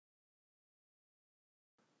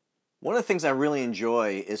One of the things I really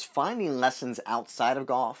enjoy is finding lessons outside of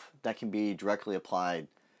golf that can be directly applied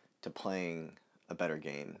to playing a better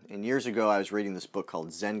game. And years ago, I was reading this book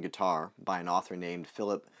called Zen Guitar by an author named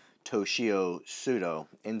Philip Toshio Sudo.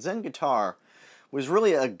 And Zen Guitar was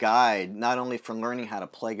really a guide not only for learning how to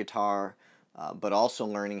play guitar, but also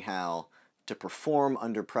learning how to perform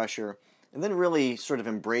under pressure, and then really sort of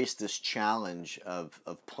embrace this challenge of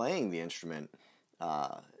playing the instrument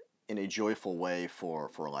uh, in a joyful way for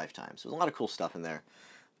a lifetime. So there's a lot of cool stuff in there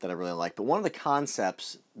that I really like. But one of the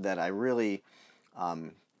concepts that I really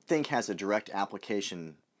think has a direct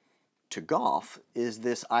application to golf is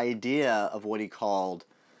this idea of what he called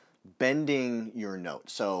bending your note.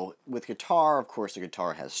 So with guitar, of course, the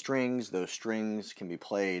guitar has strings. Those strings can be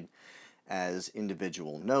played as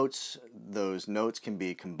individual notes. Those notes can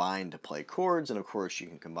be combined to play chords, and of course, you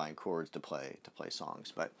can combine chords to play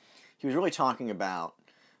songs. But he was really talking about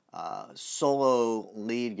solo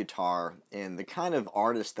lead guitar, and the kind of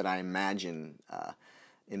artist that I imagine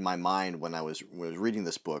in my mind when I was reading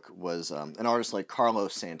this book was an artist like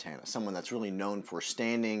Carlos Santana, someone that's really known for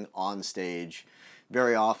standing on stage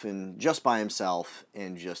very often just by himself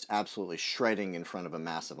and just absolutely shredding in front of a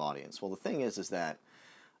massive audience. Well, the thing is that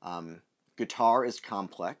guitar is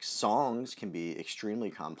complex, songs can be extremely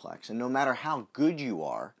complex, and no matter how good you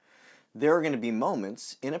are, there are going to be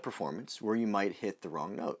moments in a performance where you might hit the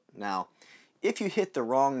wrong note. Now, if you hit the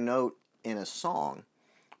wrong note in a song,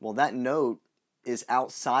 well, that note is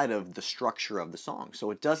outside of the structure of the song,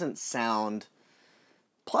 so it doesn't sound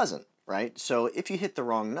pleasant, right? So if you hit the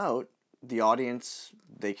wrong note, the audience,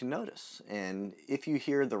 they can notice. And if you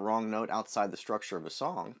hear the wrong note outside the structure of a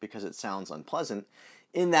song because it sounds unpleasant,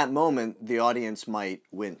 in that moment, the audience might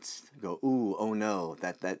wince, go, ooh, oh no,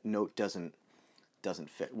 that note doesn't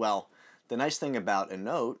fit. Well, the nice thing about a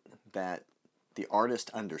note that the artist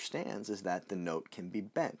understands is that the note can be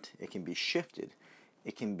bent, it can be shifted,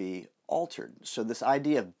 it can be altered. So this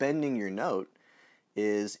idea of bending your note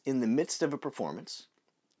is in the midst of a performance,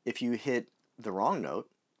 if you hit the wrong note,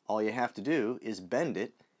 all you have to do is bend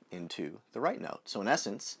it into the right note. So in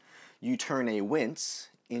essence, you turn a wince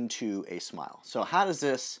into a smile. So how does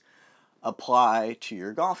this apply to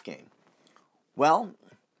your golf game? Well,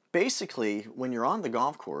 basically, when you're on the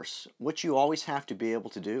golf course, what you always have to be able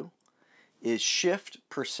to do is shift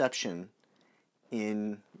perception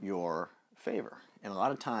in your favor. And a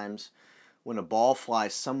lot of times, when a ball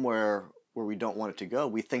flies somewhere where we don't want it to go,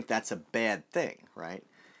 we think that's a bad thing, right?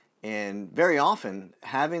 And very often,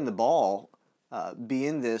 having the ball be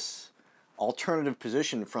in this alternative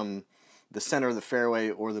position from the center of the fairway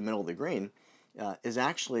or the middle of the green is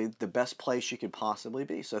actually the best place you could possibly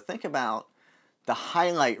be. So think about the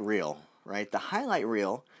highlight reel, right? The highlight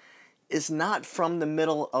reel is not from the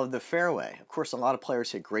middle of the fairway. Of course, a lot of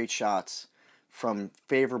players hit great shots from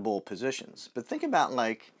favorable positions. But think about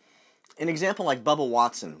like an example like Bubba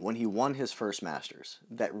Watson when he won his first Masters.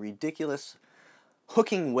 That ridiculous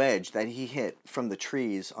hooking wedge that he hit from the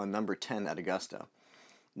trees on number 10 at Augusta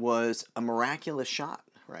was a miraculous shot,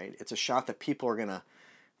 right? It's a shot that people are going to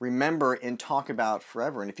remember and talk about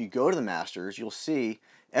forever. And if you go to the Masters, you'll see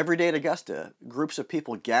every day at Augusta, groups of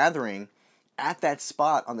people gathering at that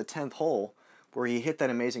spot on the 10th hole where he hit that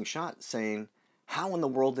amazing shot saying, how in the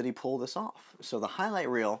world did he pull this off? So the highlight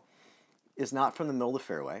reel is not from the middle of the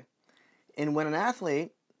fairway. And when an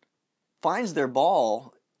athlete finds their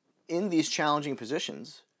ball in these challenging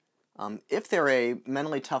positions, if they're a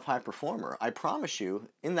mentally tough high performer, I promise you,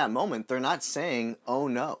 in that moment, they're not saying, oh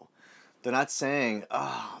no. They're not saying,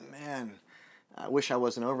 oh man, I wish I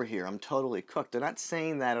wasn't over here. I'm totally cooked. They're not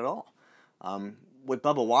saying that at all. What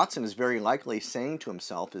Bubba Watson is very likely saying to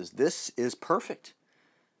himself is, this is perfect.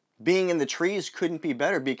 Being in the trees couldn't be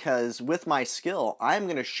better because with my skill, I'm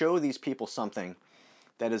going to show these people something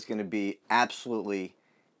that is going to be absolutely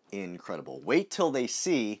incredible. Wait till they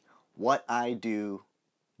see what I do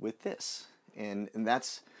with this. And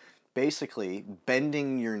that's basically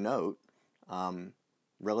bending your note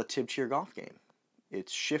relative to your golf game.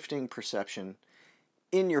 It's shifting perception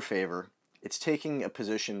in your favor. It's taking a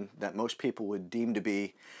position that most people would deem to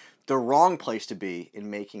be the wrong place to be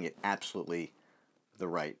and making it absolutely the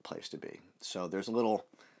right place to be. So there's a little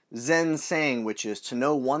Zen saying, which is to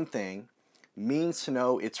know one thing means to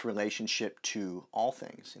know its relationship to all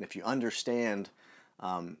things. And if you understand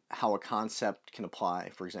how a concept can apply,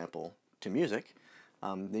 for example, to music,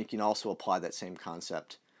 then you can also apply that same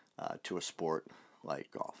concept to a sport like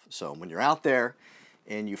golf. So when you're out there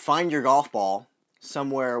and you find your golf ball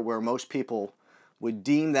somewhere where most people would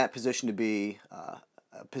deem that position to be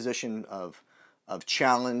a position of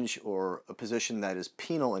challenge or a position that is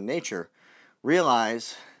penal in nature,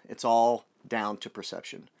 realize it's all down to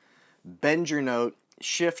perception. bend your note,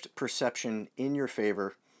 shift perception in your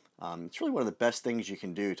favor. It's really one of the best things you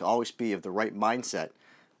can do to always be of the right mindset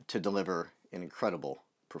to deliver an incredible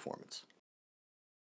performance.